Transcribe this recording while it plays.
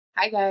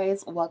Hi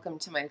guys, welcome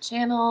to my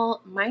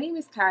channel. My name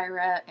is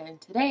Kyra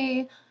and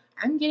today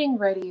I'm getting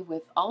ready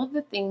with all of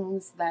the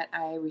things that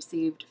I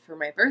received for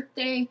my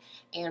birthday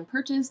and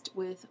purchased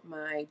with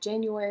my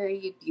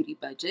January beauty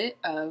budget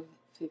of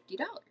 $50.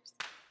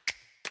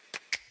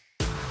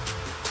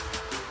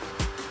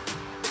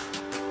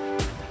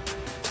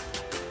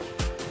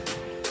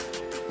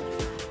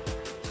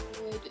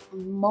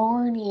 Good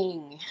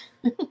morning.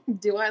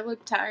 Do I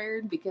look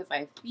tired? Because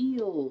I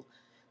feel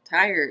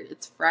tired.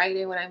 It's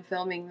Friday when I'm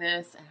filming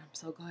this and I'm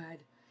so glad.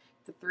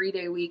 It's a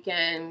 3-day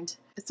weekend.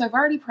 So I've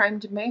already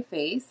primed my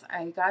face.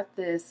 I got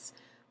this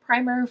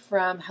primer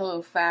from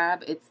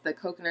HelloFab. It's the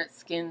Coconut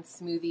Skin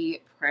Smoothie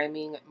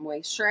Priming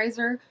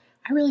Moisturizer.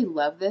 I really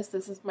love this.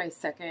 This is my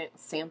second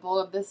sample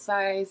of this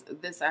size.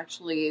 This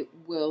actually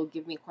will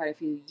give me quite a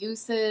few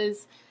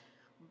uses.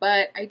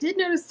 But I did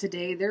notice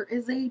today there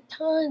is a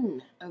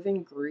ton of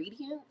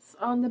ingredients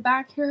on the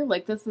back here.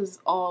 Like, this is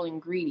all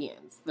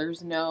ingredients.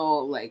 There's no,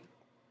 like,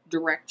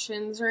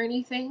 directions or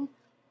anything.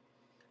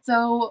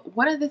 So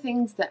one of the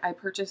things that I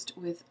purchased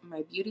with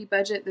my beauty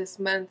budget this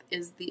month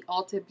is the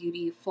Ulta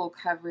Beauty Full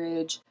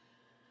Coverage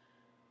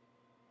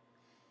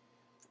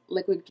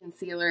Liquid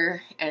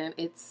Concealer, and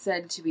it's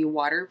said to be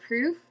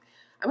waterproof.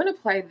 I'm going to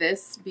apply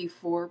this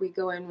before we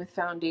go in with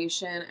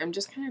foundation. I'm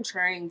just kind of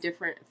trying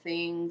different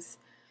things.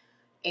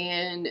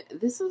 And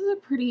this is a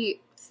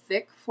pretty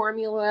thick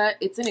formula.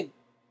 It's in a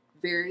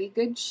very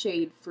good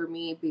shade for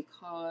me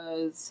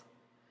because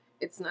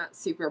it's not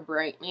super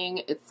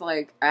brightening. It's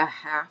like a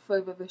half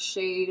of a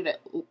shade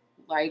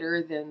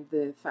lighter than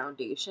the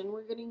foundation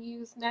we're going to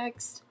use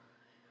next.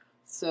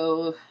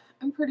 So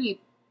I'm pretty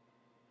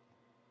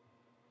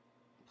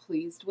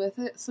pleased with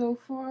it so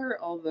far,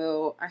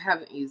 although I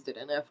haven't used it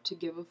enough to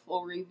give a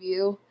full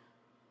review.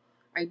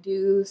 I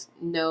do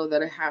know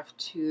that I have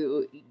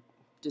to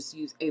just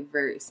use a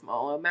very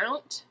small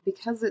amount.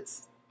 Because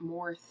it's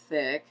more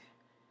thick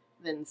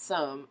than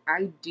some,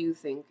 I do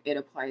think it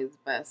applies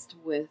best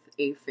with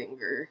a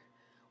finger,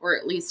 or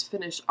at least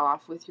finish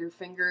off with your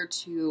finger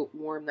to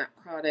warm that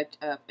product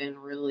up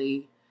and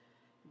really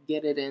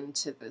get it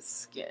into the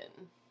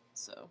skin.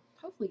 So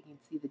hopefully you can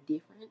see the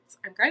difference.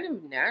 I'm kind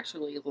of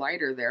naturally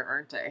lighter there,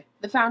 aren't I?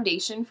 The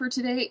foundation for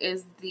today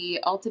is the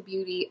Ulta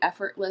Beauty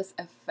Effortless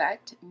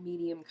Effect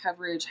Medium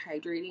Coverage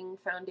Hydrating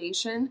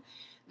Foundation.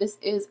 This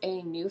is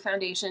a new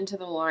foundation to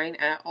the line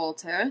at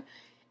Ulta,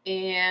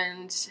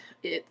 and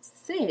it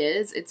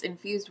says it's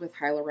infused with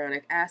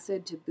hyaluronic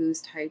acid to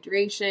boost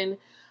hydration,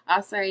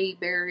 acai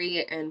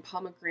berry and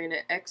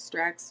pomegranate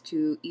extracts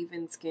to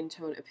even skin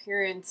tone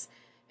appearance,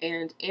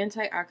 and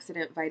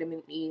antioxidant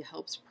vitamin E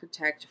helps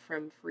protect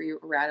from free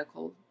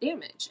radical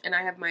damage. And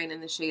I have mine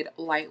in the shade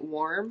Light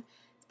Warm.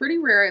 It's pretty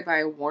rare I buy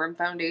a warm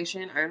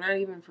foundation. I'm not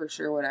even for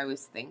sure what I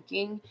was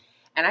thinking.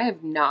 And I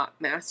have not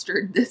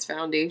mastered this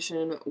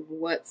foundation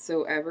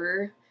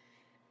whatsoever.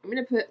 I'm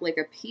going to put like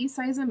a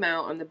pea-size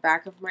amount on the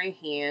back of my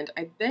hand.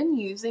 I've been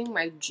using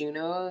my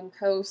Juno &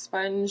 Co.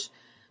 sponge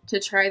to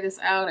try this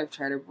out. I've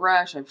tried a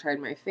brush, I've tried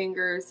my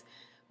fingers.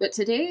 But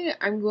today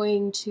I'm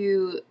going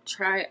to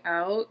try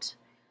out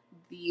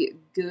the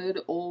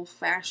good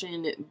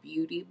old-fashioned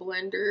beauty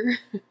blender.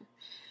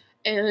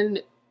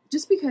 And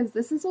just because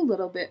this is a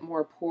little bit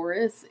more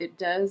porous, it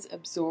does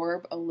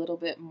absorb a little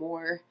bit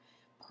more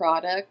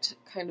product,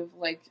 kind of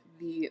like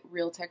the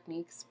Real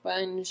Technique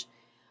sponge,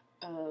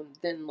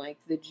 than like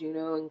the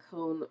Juno &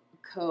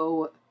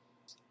 Co.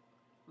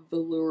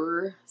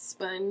 Velour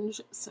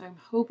sponge. So I'm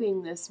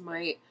hoping this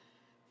might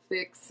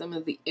fix some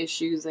of the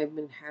issues I've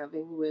been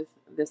having with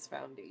this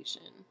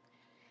foundation.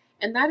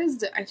 And that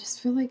is, I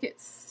just feel like it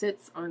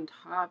sits on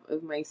top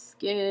of my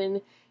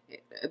skin.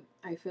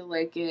 I feel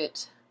like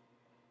it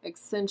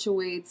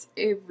accentuates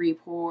every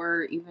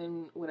pore,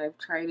 even when I've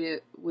tried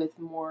it with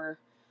more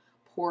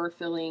pore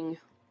filling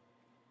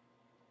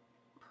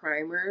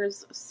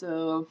primers.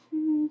 So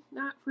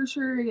not for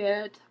sure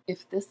yet.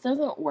 If this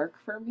doesn't work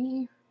for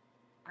me,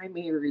 I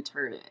may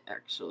return it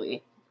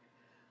actually,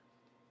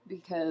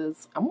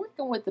 because I'm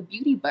working with the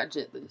beauty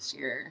budget this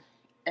year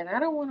and I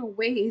don't want to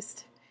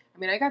waste. I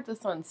mean, I got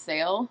this on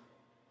sale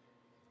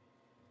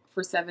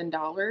for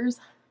 $7,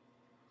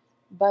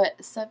 but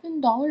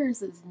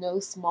 $7 is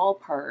no small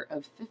part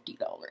of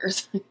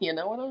 $50. You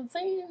know what I'm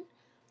saying?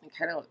 It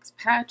kind of looks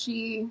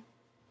patchy.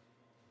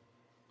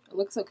 It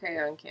looks okay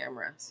on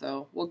camera,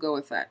 so we'll go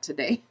with that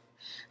today.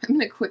 I'm going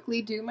to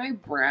quickly do my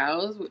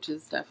brows, which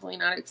is definitely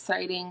not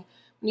exciting.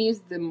 I'm going to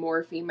use the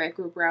Morphe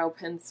Micro Brow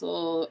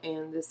Pencil,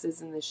 and this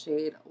is in the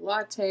shade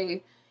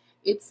Latte.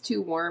 It's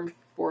too warm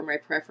for my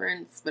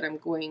preference, but I'm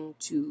going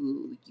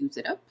to use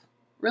it up.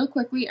 Real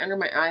quickly, under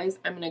my eyes,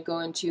 I'm going to go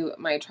into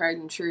my tried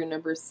and true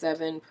number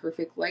 7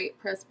 Perfect Light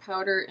Pressed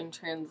Powder in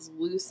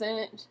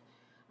Translucent.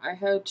 I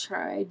have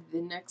tried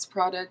the next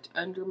product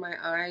under my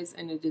eyes,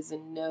 and it is a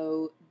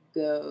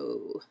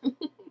no-go.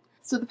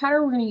 So the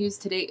powder we're going to use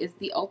today is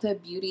the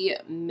Ulta Beauty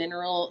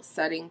Mineral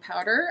Setting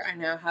Powder. I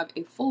now have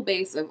a full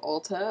base of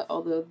Ulta,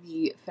 although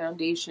the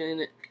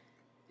foundation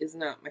is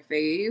not my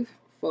fave,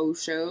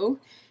 faux show.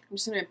 I'm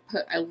just going to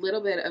put a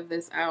little bit of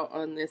this out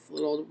on this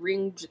little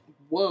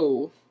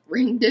Whoa,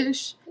 ring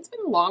dish. It's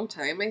been a long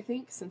time, I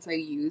think, since I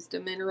used a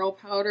mineral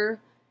powder.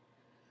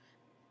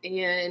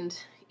 And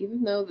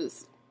even though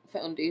this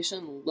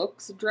foundation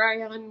looks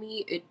dry on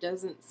me, it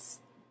doesn't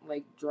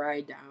like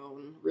dry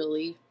down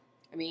really.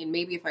 I mean,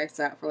 maybe if I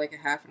sat for like a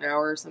half an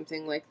hour or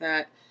something like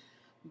that.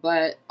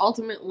 But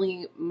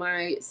ultimately,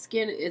 my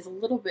skin is a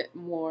little bit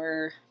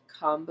more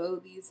combo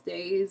these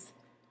days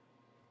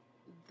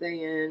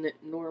than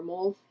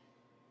normal.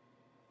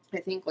 I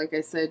think, like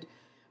I said,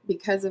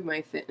 because of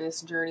my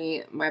fitness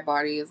journey, my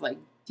body is like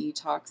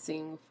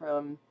detoxing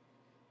from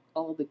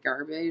all the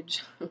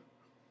garbage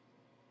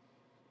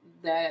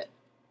that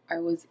I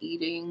was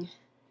eating.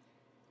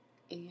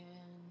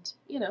 And,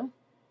 you know,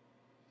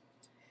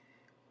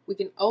 we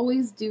can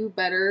always do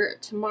better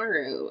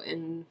tomorrow.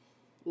 And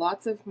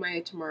lots of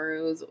my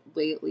tomorrows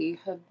lately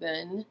have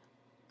been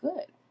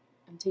good.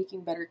 I'm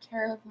taking better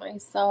care of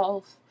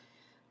myself.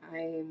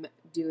 I'm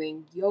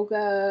doing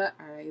yoga.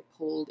 I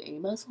pulled a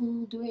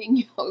muscle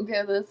doing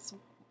yoga this,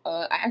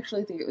 I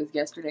actually think it was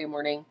yesterday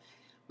morning,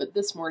 but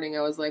this morning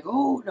I was like,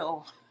 oh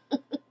no,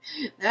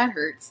 that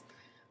hurts.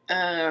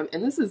 And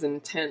this is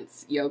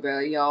intense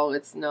yoga, y'all.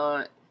 It's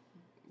not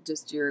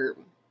just your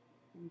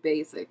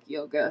basic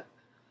yoga.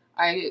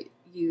 I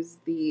use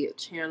the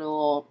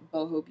channel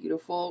Boho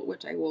Beautiful,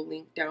 which I will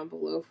link down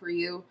below for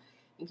you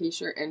in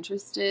case you're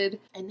interested,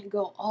 and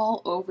go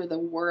all over the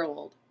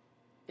world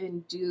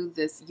and do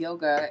this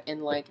yoga in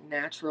like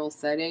natural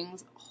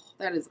settings. Oh,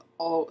 that is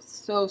all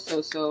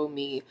so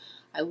me.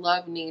 I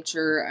love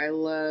nature. I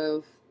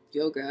love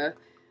yoga.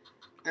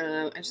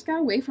 I just got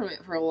away from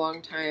it for a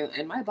long time,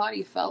 and my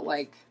body felt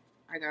like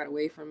I got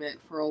away from it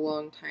for a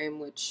long time,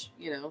 which,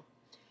 you know,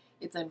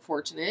 it's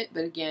unfortunate,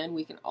 but again,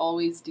 we can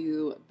always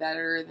do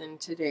better than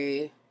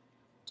today,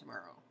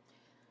 tomorrow.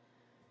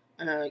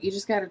 You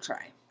just gotta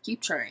try.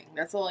 Keep trying.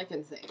 That's all I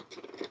can say.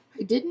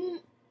 I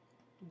didn't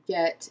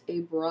get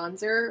a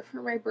bronzer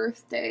for my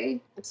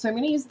birthday, so I'm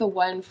going to use the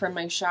one from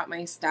my Shop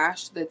My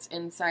Stash that's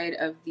inside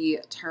of the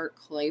Tarte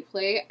Clay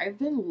Play. I've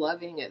been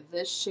loving it.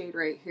 This shade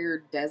right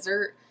here,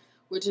 Desert,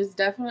 which is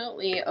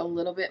definitely a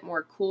little bit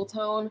more cool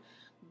tone,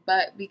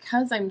 but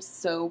because I'm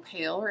so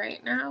pale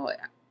right now, it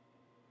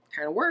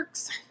kind of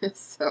works.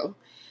 So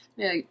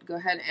I'm going to go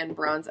ahead and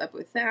bronze up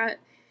with that.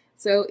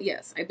 So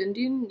yes, I've been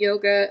doing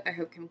yoga. I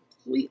have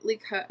completely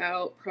cut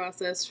out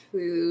processed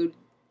food.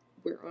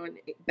 We're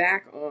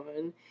back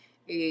on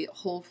a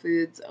Whole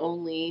Foods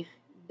only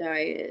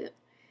diet,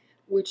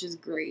 which is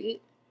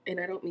great. And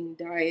I don't mean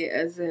diet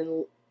as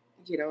in,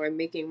 you know, I'm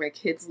making my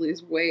kids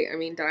lose weight. I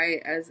mean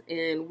diet as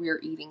in we're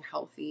eating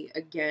healthy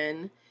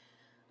again.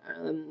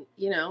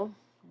 You know,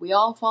 we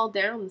all fall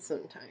down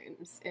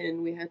sometimes,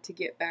 and we have to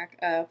get back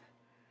up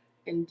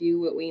and do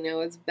what we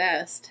know is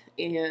best.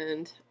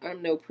 And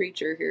I'm no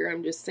preacher here.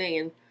 I'm just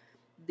saying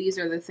these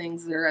are the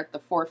things that are at the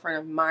forefront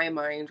of my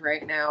mind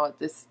right now at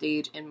this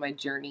stage in my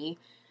journey.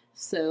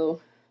 So,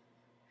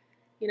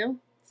 you know,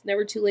 it's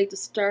never too late to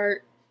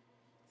start.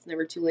 It's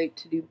never too late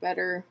to do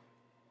better.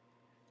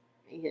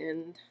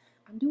 And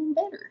I'm doing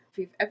better. If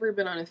you've ever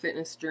been on a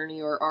fitness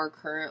journey or are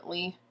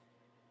currently,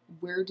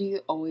 where do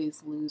you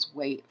always lose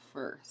weight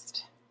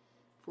first?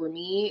 For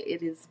me,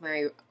 it is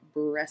my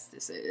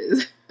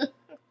breastises.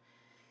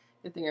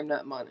 Good thing I'm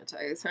not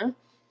monetized, huh?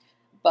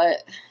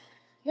 But,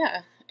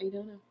 yeah, I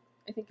don't know.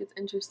 I think it's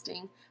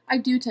interesting. I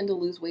do tend to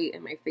lose weight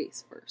in my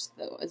face first,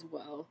 though, as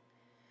well.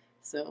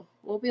 So,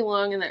 won't be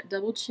long, and that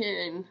double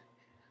chin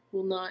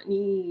will not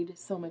need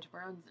so much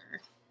bronzer.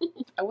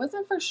 I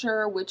wasn't for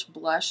sure which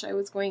blush I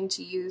was going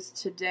to use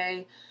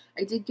today.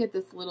 I did get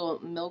this little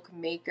Milk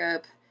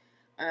Makeup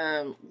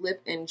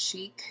Lip and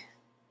Cheek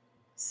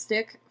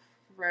stick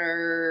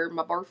for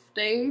my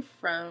birthday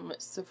from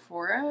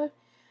Sephora,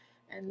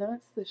 and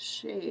that's the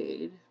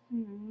shade.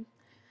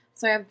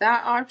 So I have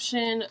that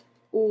option.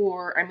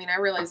 Or, I mean, I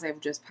realize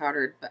I've just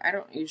powdered, but I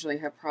don't usually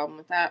have a problem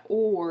with that.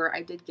 Or,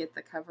 I did get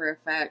the Cover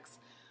FX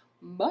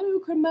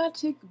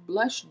Monochromatic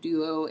Blush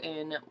Duo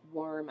in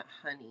Warm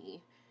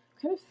Honey.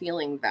 I'm kind of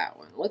feeling that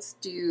one. Let's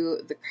do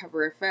the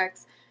Cover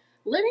FX.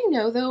 Let me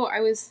know, though. I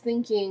was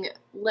thinking,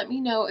 let me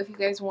know if you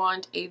guys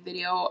want a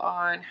video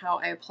on how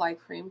I apply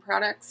cream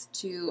products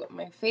to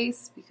my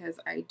face, because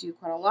I do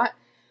quite a lot.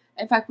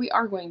 In fact, we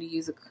are going to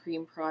use a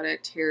cream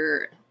product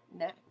here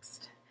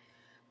next.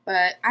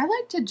 But I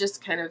like to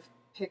just kind of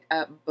pick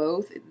up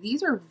both.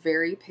 These are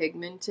very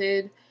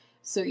pigmented,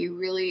 so you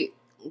really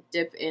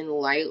dip in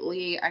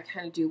lightly. I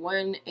kind of do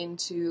one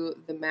into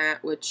the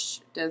matte, which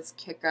does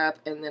kick up,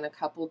 and then a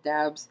couple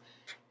dabs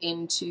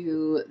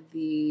into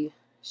the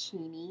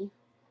sheeny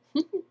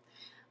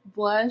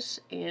blush,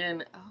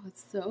 and oh,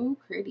 it's so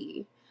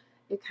pretty.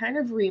 It kind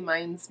of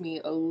reminds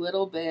me a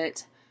little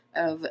bit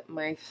of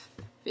my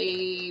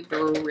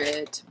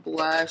favorite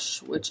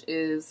blush, which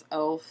is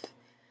e.l.f.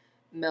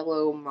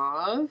 Mellow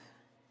Mauve.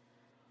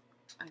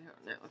 I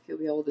don't know if you'll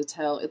be able to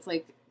tell. It's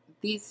like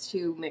these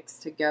two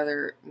mixed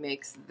together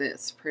makes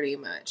this pretty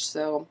much.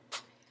 So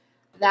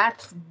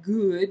that's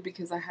good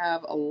because I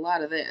have a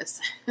lot of this.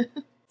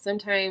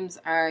 Sometimes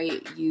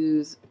I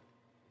use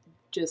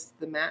just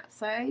the matte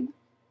side,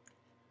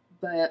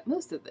 but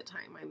most of the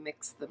time I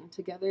mix them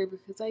together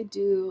because I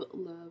do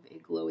love a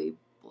glowy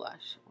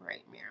blush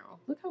right now.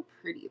 Look how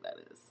pretty that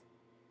is.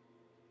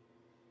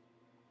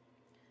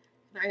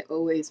 And I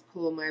always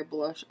pull my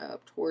blush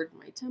up toward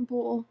my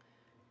temple.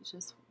 It's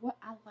just what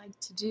I like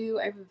to do.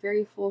 I have a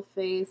very full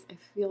face. I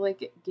feel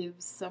like it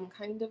gives some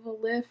kind of a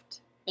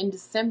lift. In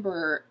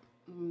December,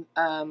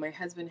 my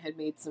husband had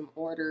made some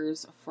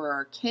orders for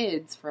our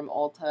kids from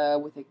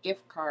Ulta with a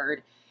gift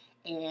card,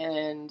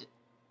 and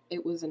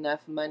it was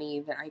enough money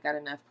that I got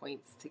enough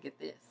points to get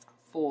this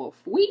full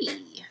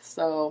fwee.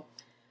 So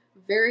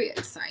very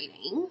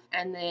exciting.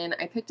 And then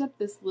I picked up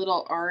this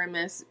little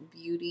RMS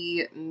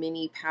Beauty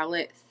mini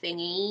palette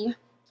thingy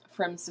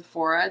from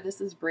Sephora. This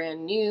is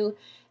brand new.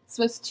 It's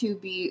supposed to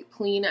be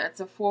clean at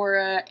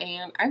Sephora,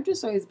 and I've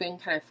just always been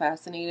kind of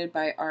fascinated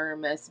by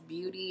RMS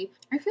Beauty.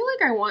 I feel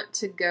like I want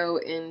to go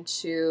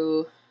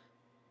into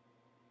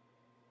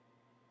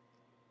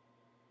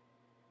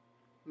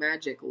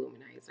Magic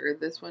Luminizer,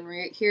 this one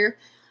right here.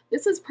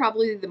 This is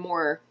probably the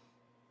more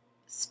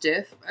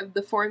stiff of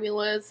the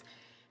formulas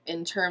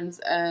in terms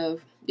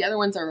of, the other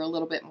ones are a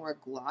little bit more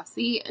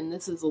glossy, and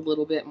this is a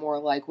little bit more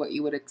like what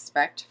you would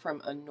expect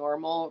from a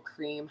normal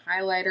cream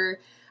highlighter.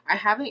 I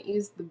haven't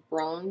used the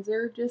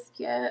bronzer just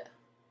yet.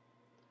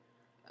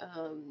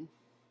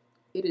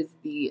 It is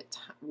the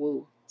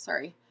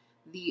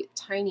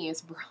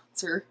tiniest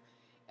bronzer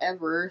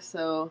ever,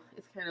 so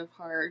it's kind of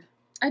hard.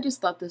 I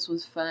just thought this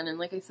was fun, and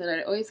like I said,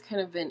 I'd always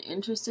kind of been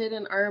interested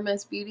in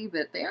RMS Beauty,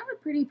 but they are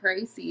pretty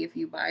pricey if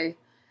you buy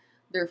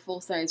their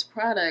full-size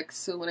products.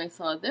 So when I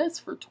saw this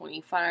for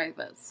 $25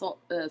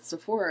 at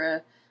Sephora, I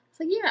was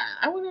like, yeah,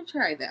 I want to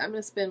try that. I'm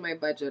going to spend my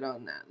budget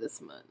on that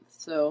this month.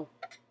 So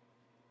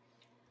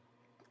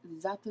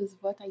that is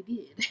what I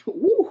did.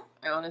 Woo!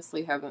 I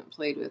honestly haven't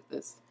played with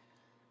this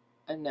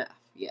enough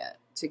yet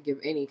to give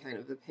any kind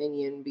of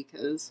opinion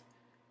because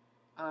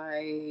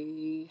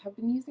I have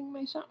been using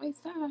my Shop My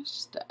Stash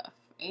stuff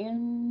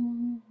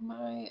and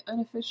my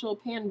unofficial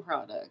pan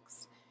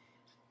products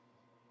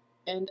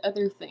and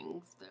other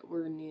things that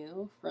were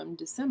new from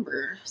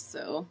December.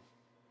 So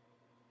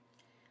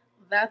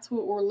that's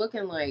what we're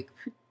looking like.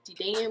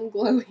 Pretty damn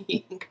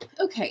glowing.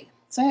 Okay,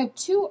 so I have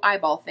two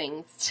eyeball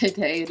things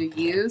today to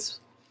use,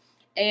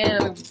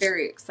 and I'm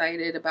very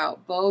excited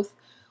about both.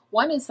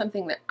 One is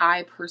something that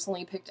I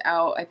personally picked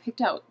out. I picked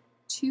out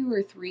 2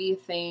 or 3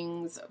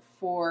 things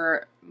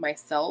for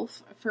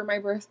myself for my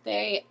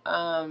birthday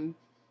from,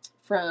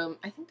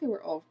 I think they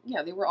were all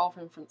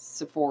from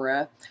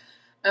Sephora.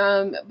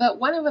 But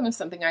one of them is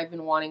something I've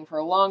been wanting for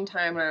a long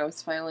time, and I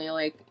was finally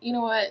like, you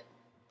know what?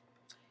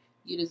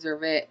 You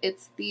deserve it.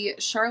 It's the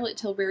Charlotte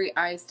Tilbury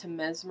Eyes to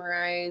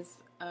Mesmerize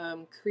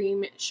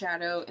cream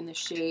shadow in the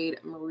shade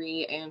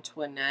Marie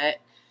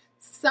Antoinette.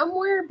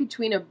 Somewhere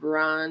between a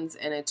bronze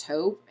and a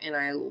taupe, and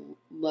I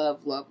love,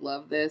 love,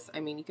 love this. I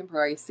mean, you can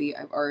probably see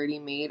I've already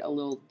made a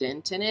little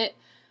dent in it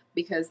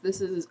because this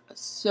is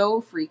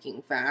so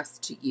freaking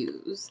fast to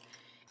use.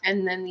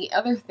 And then the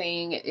other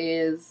thing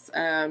is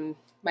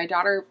my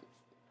daughter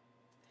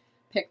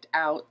picked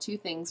out 2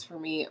 things for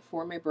me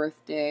for my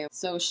birthday.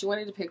 So she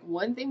wanted to pick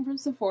one thing from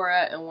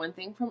Sephora and one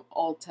thing from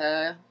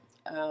Ulta.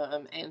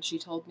 And she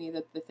told me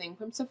that the thing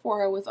from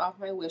Sephora was off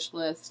my wish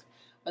list,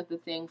 but the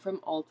thing from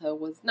Ulta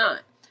was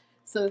not.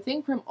 So the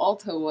thing from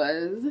Ulta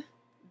was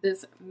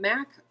this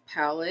MAC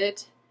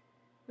palette.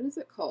 What is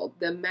it called?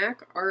 The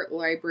MAC Art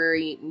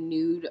Library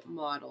Nude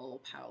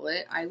Model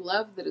palette. I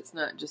love that it's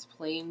not just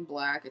plain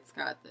black. It's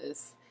got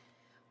this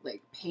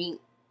like paint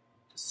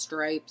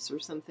stripes or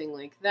something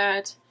like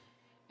that.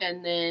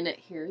 And then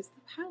here's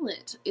the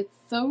palette. It's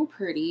so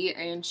pretty,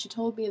 and she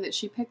told me that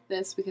she picked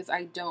this because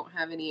I don't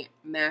have any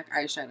MAC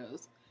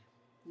eyeshadows.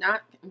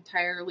 Not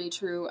entirely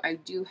true. I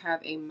do have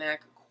a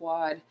MAC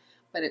quad,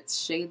 but it's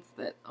shades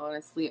that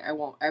honestly I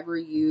won't ever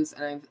use,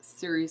 and I've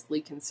seriously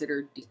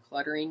considered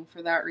decluttering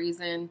for that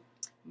reason.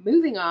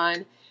 Moving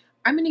on,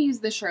 I'm going to use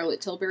the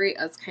Charlotte Tilbury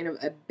as kind of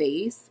a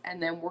base,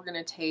 and then we're going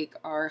to take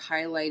our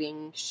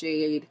highlighting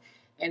shade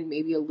and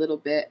maybe a little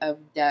bit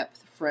of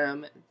depth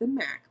from the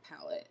MAC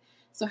palette.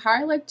 So how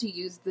I like to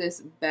use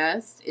this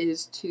best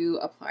is to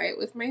apply it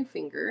with my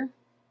finger.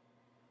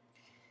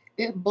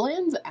 It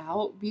blends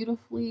out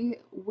beautifully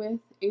with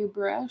a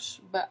brush,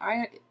 but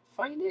I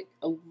find it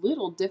a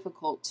little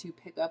difficult to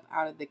pick up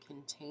out of the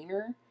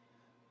container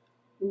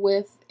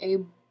with a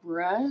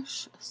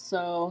brush.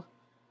 So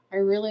I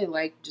really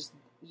like just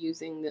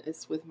using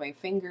this with my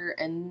finger,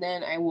 and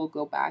then I will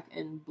go back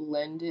and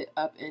blend it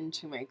up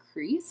into my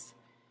crease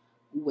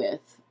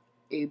with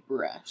a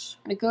brush.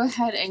 I'm going to go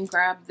ahead and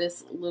grab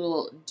this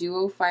little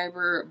duo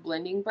fiber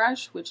blending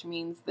brush, which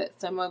means that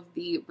some of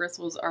the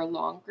bristles are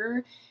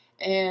longer,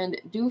 and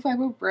duo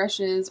fiber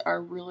brushes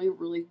are really,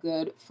 really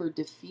good for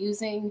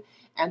diffusing,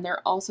 and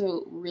they're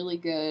also really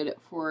good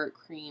for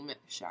cream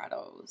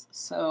shadows.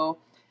 So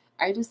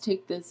I just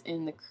take this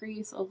in the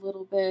crease a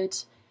little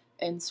bit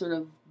and sort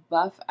of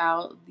buff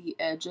out the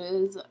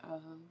edges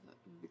of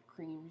the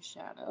cream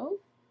shadow.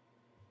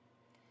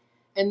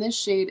 And this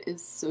shade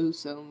is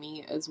so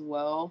me as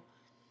well.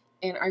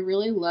 And I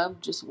really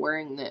love just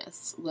wearing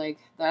this. Like,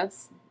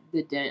 that's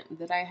the dent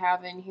that I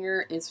have in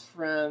here is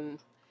from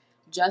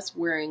just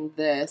wearing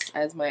this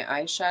as my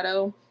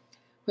eyeshadow.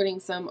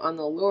 Putting some on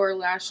the lower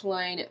lash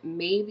line,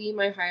 maybe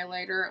my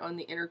highlighter on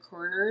the inner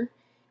corner,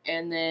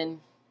 and then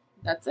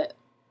that's it.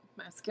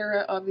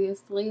 Mascara,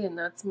 obviously, and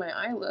that's my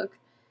eye look,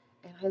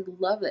 and I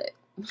love it.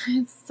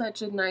 It's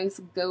such a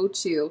nice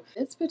go-to.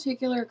 This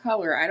particular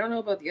color, I don't know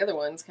about the other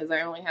ones because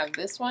I only have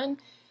this one,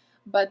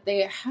 but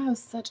they have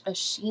such a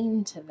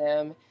sheen to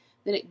them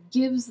that it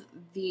gives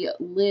the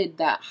lid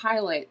that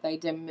highlight,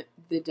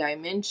 the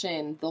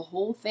dimension, the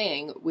whole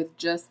thing with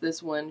just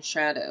this one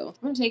shadow.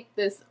 I'm going to take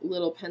this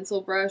little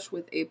pencil brush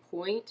with a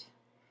point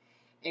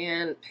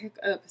and pick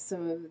up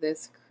some of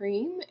this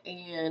cream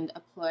and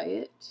apply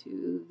it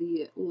to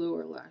the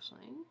lower lash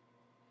line.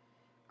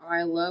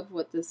 I love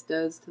what this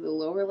does to the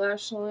lower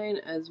lash line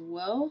as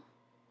well.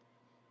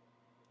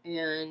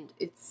 And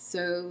it's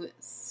so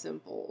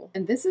simple.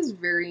 And this is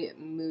very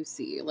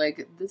moussey.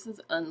 Like, this is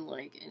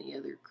unlike any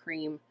other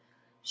cream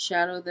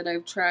shadow that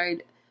I've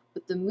tried.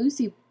 But the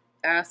moussey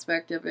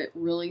aspect of it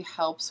really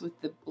helps with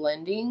the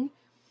blending.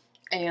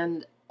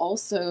 And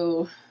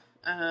also,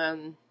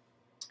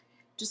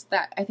 just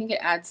that, I think it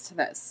adds to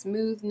that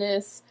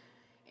smoothness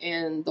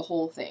and the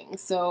whole thing.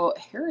 So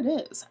here it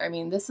is. I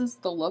mean, this is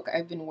the look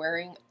I've been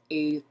wearing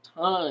a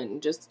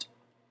ton just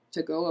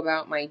to go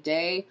about my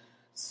day.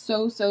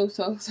 So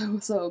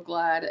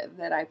glad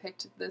that I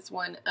picked this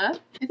one up.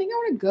 I think I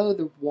want to go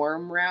the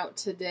warm route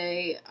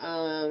today.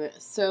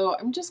 So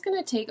I'm just going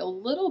to take a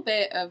little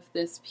bit of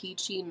this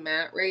peachy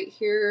matte right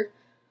here,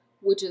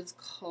 which is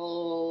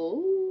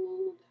called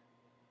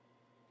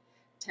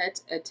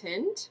Tête à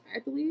Tête, I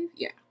believe.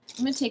 Yeah.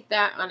 I'm going to take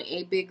that on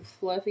a big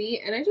fluffy,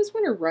 and I just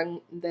want to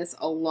run this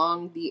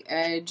along the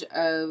edge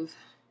of,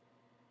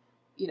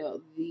 you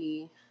know,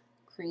 the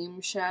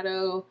cream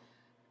shadow.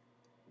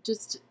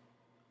 Just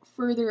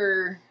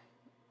further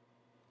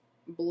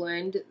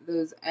blend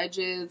those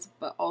edges,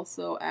 but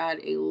also add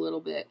a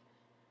little bit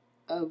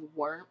of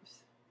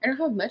warmth. I don't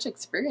have much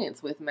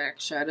experience with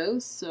MAC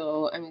shadows,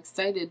 so I'm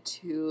excited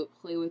to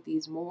play with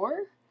these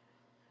more,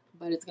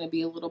 but it's going to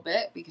be a little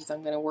bit because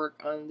I'm going to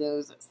work on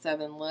those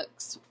 7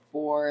 looks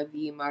for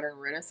the Modern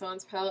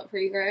Renaissance palette for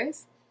you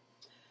guys.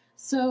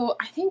 So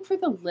I think for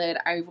the lid,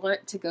 I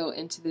want to go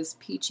into this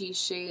peachy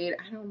shade.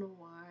 I don't know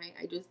why,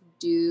 I just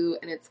do,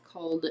 and it's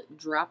called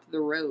Drop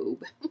the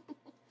Robe.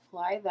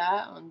 Apply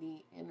that on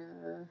the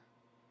inner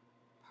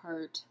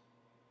part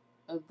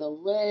of the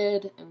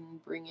lid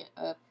and bring it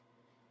up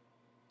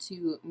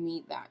to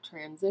meet that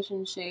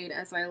transition shade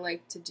as I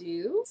like to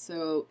do.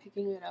 So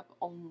picking it up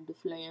on the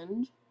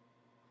flange.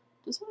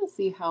 Just want to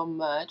see how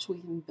much we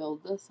can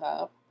build this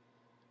up.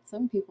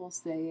 Some people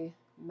say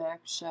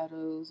MAC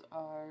shadows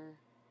are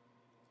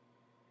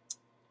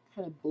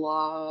kind of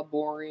blah,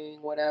 boring,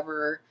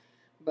 whatever.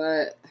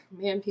 But,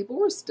 man, people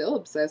were still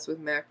obsessed with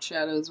MAC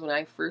shadows when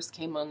I first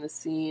came on the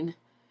scene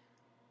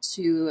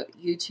to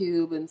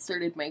YouTube and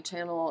started my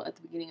channel at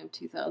the beginning of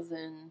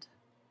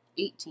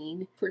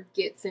 2018. For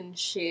Gits and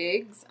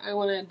Shigs, I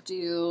want to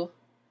do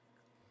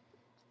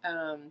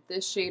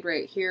this shade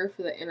right here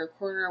for the inner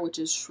corner, which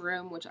is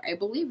Shroom, which I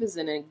believe is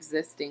an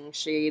existing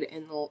shade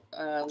in the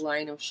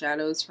line of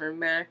shadows from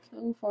MAC.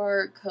 So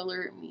far,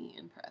 color me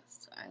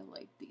impressed. I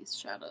like these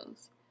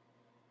shadows.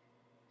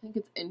 I think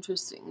it's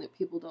interesting that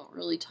people don't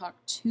really talk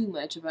too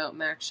much about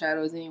MAC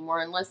shadows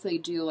anymore, unless they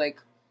do,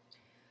 like,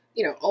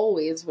 you know,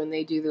 always when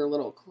they do their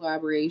little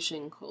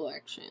collaboration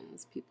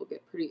collections. People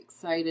get pretty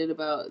excited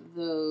about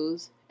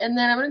those. And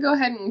then I'm going to go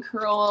ahead and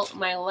curl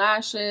my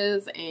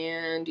lashes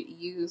and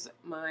use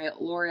my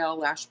L'Oreal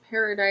Lash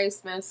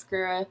Paradise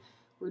mascara.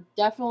 We're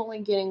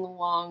definitely getting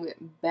along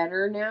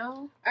better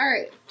now.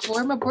 Alright,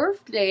 for my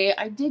birthday,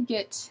 I did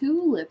get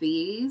 2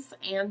 lippies,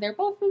 and they're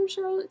both from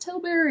Charlotte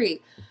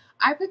Tilbury.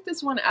 I picked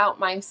this one out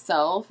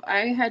myself.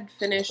 I had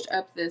finished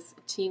up this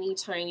teeny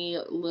tiny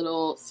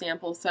little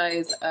sample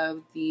size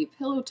of the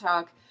Pillow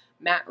Talk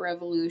Matte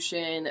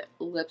Revolution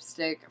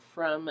lipstick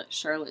from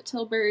Charlotte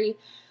Tilbury,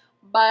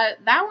 but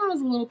that one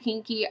was a little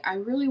pinky. I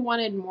really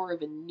wanted more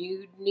of a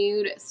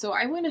nude, so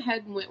I went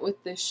ahead and went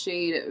with the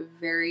shade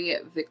Very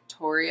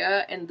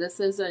Victoria, and this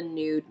is a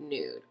nude.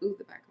 Ooh,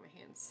 the back of my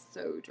hand's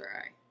so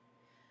dry.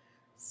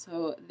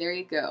 So there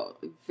you go.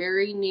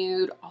 Very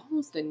nude,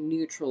 almost a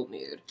neutral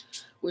nude,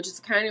 which is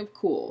kind of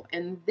cool.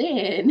 And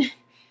then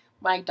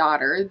my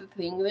daughter, the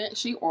thing that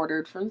she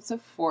ordered from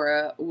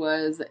Sephora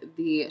was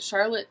the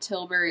Charlotte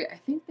Tilbury, I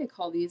think they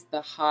call these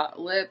the Hot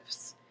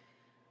Lips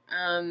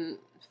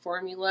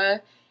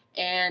formula.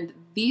 And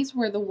these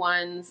were the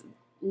ones,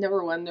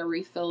 number one, they're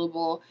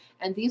refillable.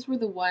 And these were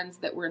the ones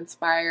that were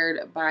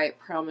inspired by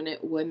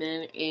prominent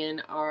women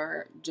in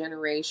our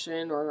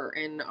generation or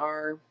in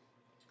our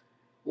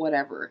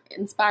whatever,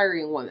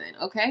 inspiring women,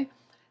 okay?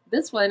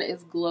 This one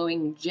is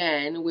Glowing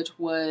Jen, which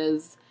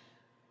was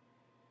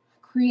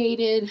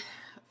created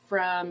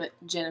from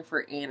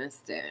Jennifer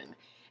Aniston.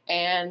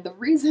 And the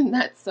reason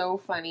that's so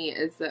funny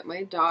is that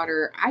my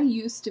daughter, I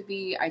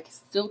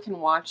still can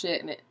watch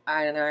it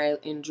and I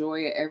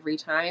enjoy it every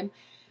time,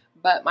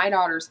 but my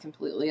daughter's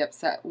completely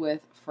upset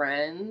with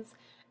Friends,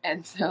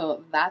 and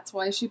so that's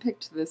why she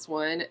picked this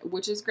one,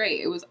 which is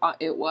great. It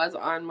was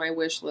on my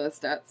wish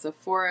list at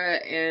Sephora,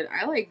 and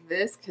I like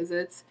this because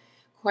it's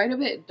quite a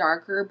bit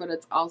darker, but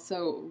it's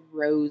also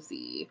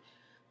rosy,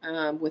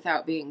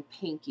 without being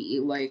pinky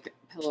like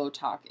Pillow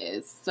Talk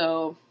is.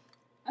 So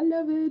I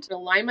love it. To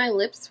line my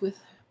lips with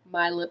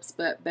my Lips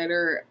But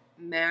Better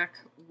MAC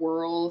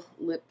Whirl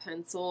lip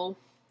pencil.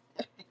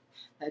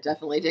 That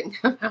definitely didn't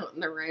come out in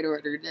the right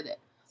order, did it?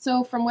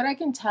 So from what I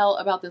can tell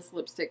about this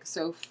lipstick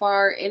so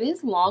far, it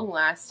is long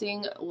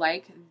lasting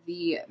like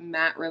the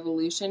Matte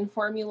Revolution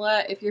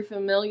formula, if you're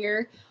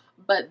familiar,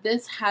 but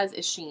this has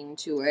a sheen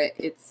to it.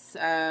 It's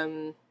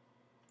not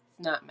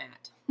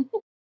matte.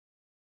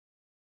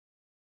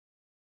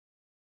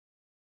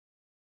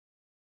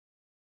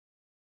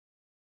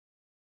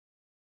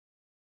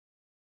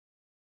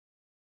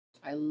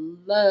 I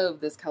love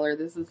this color.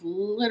 This is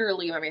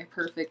literally my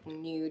perfect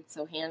nude.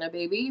 So Hannah,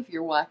 baby, if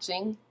you're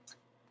watching,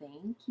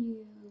 thank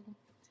you.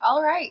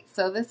 All right,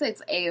 so this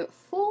is a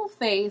full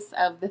face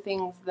of the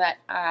things that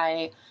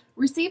I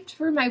received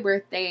for my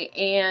birthday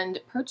and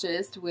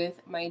purchased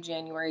with my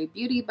January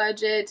beauty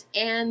budget.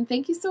 And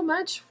thank you so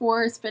much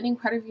for spending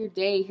part of your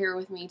day here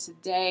with me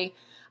today.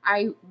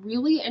 I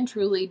really and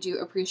truly do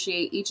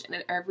appreciate each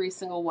and every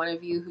single one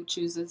of you who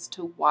chooses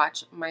to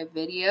watch my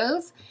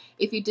videos.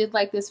 If you did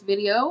like this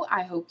video,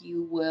 I hope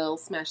you will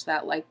smash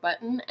that like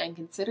button and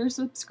consider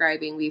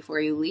subscribing before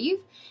you leave.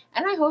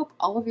 And I hope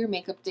all of your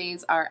makeup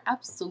days are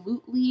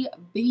absolutely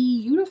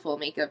beautiful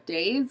makeup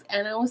days.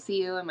 And I will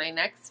see you in my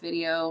next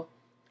video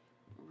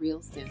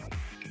real soon.